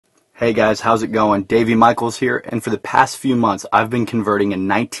Hey guys, how's it going? Davey Michaels here, and for the past few months I've been converting a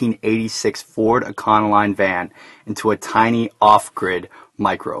 1986 Ford Econoline van into a tiny off-grid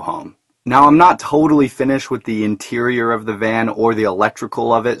micro home. Now I'm not totally finished with the interior of the van or the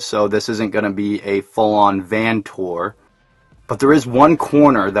electrical of it, so this isn't going to be a full-on van tour, but there is one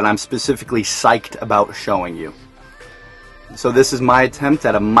corner that I'm specifically psyched about showing you. So this is my attempt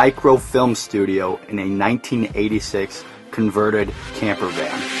at a microfilm studio in a 1986 converted camper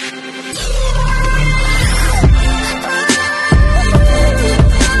van.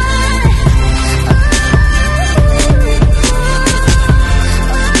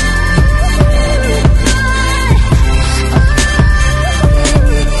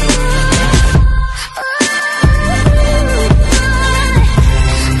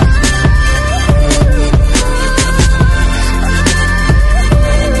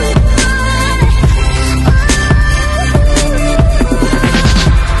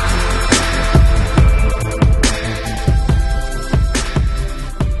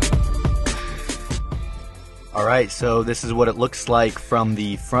 Alright, so this is what it looks like from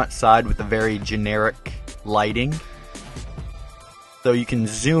the front side with a very generic lighting. So you can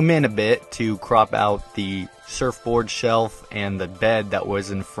zoom in a bit to crop out the surfboard shelf and the bed that was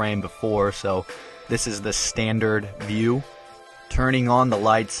in frame before. So this is the standard view. Turning on the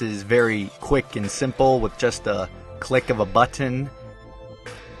lights is very quick and simple with just a click of a button.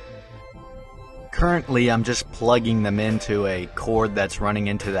 Currently, I'm just plugging them into a cord that's running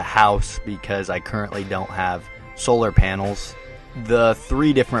into the house because I currently don't have solar panels. The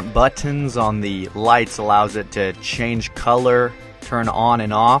 3 different buttons on the lights allows it to change color, turn on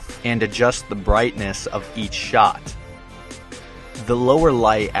and off, and adjust the brightness of each shot. The lower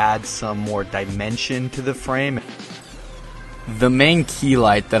light adds some more dimension to the frame. The main key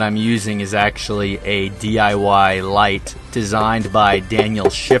light that I'm using is actually a DIY light designed by Daniel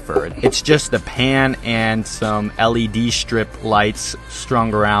Shiffer. It's just a pan and some LED strip lights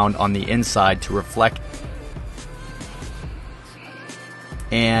strung around on the inside to reflect.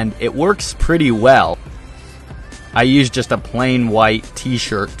 And it works pretty well. I use just a plain white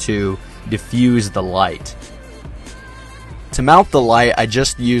t-shirt to diffuse the light. To mount the light, I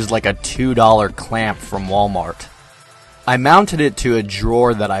just used like a $2 clamp from Walmart. I mounted it to a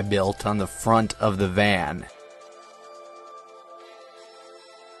drawer that I built on the front of the van.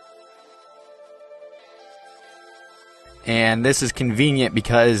 And this is convenient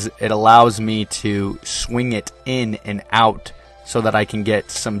because it allows me to swing it in and out so that I can get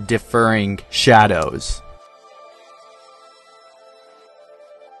some differing shadows.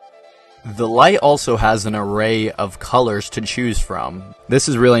 The light also has an array of colors to choose from. This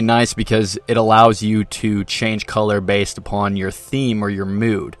is really nice because it allows you to change color based upon your theme or your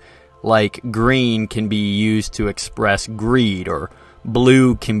mood. Like green can be used to express greed, or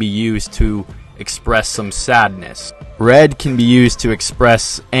blue can be used to express some sadness. Red can be used to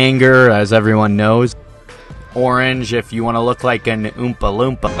express anger, as everyone knows. Orange if you want to look like an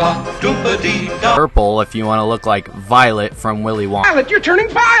Oompa Loompa. Purple if you want to look like Violet from Willy Wonka. Violet, you're turning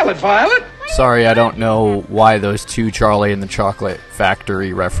violet, Violet! Sorry, I don't know why those 2 Charlie and the Chocolate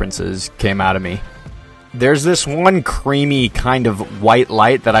Factory references came out of me. There's this one creamy kind of white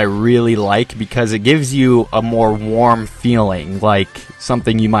light that I really like because it gives you a more warm feeling, like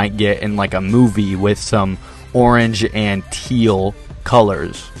something you might get in like a movie with some orange and teal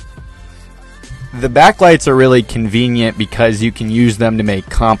colors. The backlights are really convenient because you can use them to make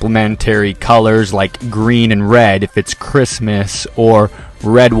complementary colors like green and red if it's Christmas, or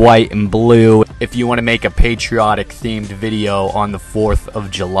red, white, and blue if you want to make a patriotic themed video on the 4th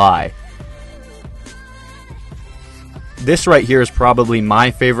of July. This right here is probably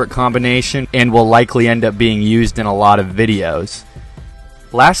my favorite combination and will likely end up being used in a lot of videos.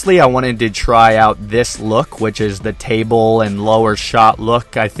 Lastly, I wanted to try out this look, which is the table and lower shot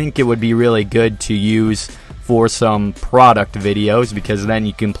look. I think it would be really good to use for some product videos because then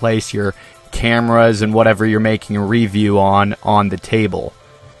you can place your cameras and whatever you're making a review on the table.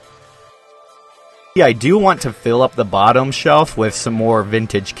 Yeah, I do want to fill up the bottom shelf with some more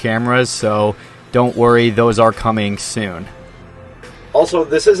vintage cameras, so don't worry, those are coming soon. Also,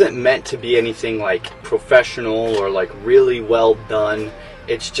 this isn't meant to be anything like professional or like really well done.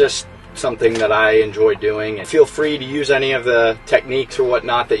 It's just something that I enjoy doing. And feel free to use any of the techniques or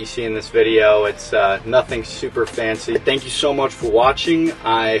whatnot that you see in this video. It's nothing super fancy. Thank you so much for watching.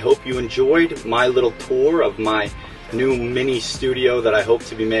 I hope you enjoyed my little tour of my new mini studio that I hope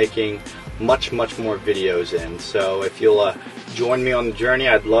to be making much more videos in. So if you'll join me on the journey,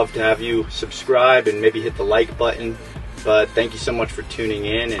 I'd love to have you subscribe and maybe hit the like button. But thank you so much for tuning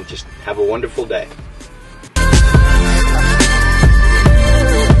in, and just have a wonderful day.